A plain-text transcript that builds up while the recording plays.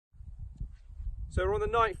So we're on the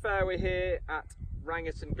 9th fairway here at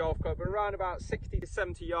Rangerton Golf Club. We're around about 60 to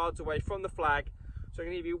 70 yards away from the flag. So I'm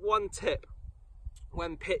going to give you one tip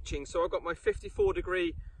when pitching. So I've got my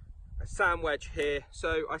 54-degree sand wedge here.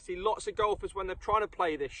 So I see lots of golfers when they're trying to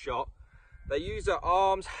play this shot, they use their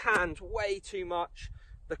arms, hands way too much.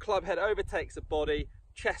 The club head overtakes the body,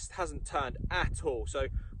 chest hasn't turned at all. So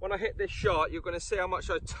when I hit this shot, you're going to see how much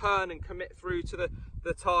I turn and commit through to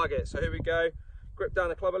the target. So here we go. Grip down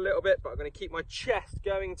the club a little bit, but I'm going to keep my chest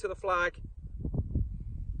going to the flag.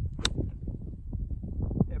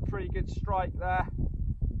 Hit a pretty good strike there.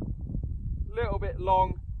 A little bit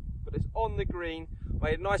long, but it's on the green.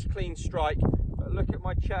 Made a nice clean strike. But look at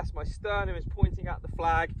my chest, my sternum is pointing at the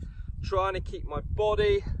flag, trying to keep my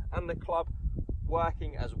body and the club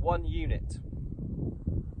working as one unit.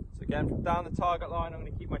 So again, from down the target line, I'm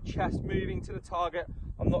going to keep my chest moving to the target.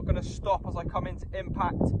 I'm not going to stop as I come into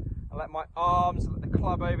impact and let my arms, let the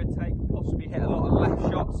club overtake, possibly hit a lot of left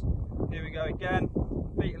shots. Here we go again.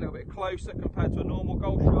 Feet a little bit closer compared to a normal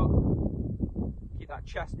golf shot. Keep that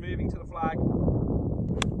chest moving to the flag.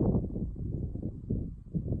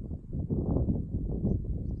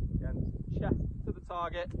 Again, chest to the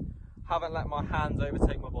target. Haven't let my hands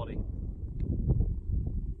overtake my body.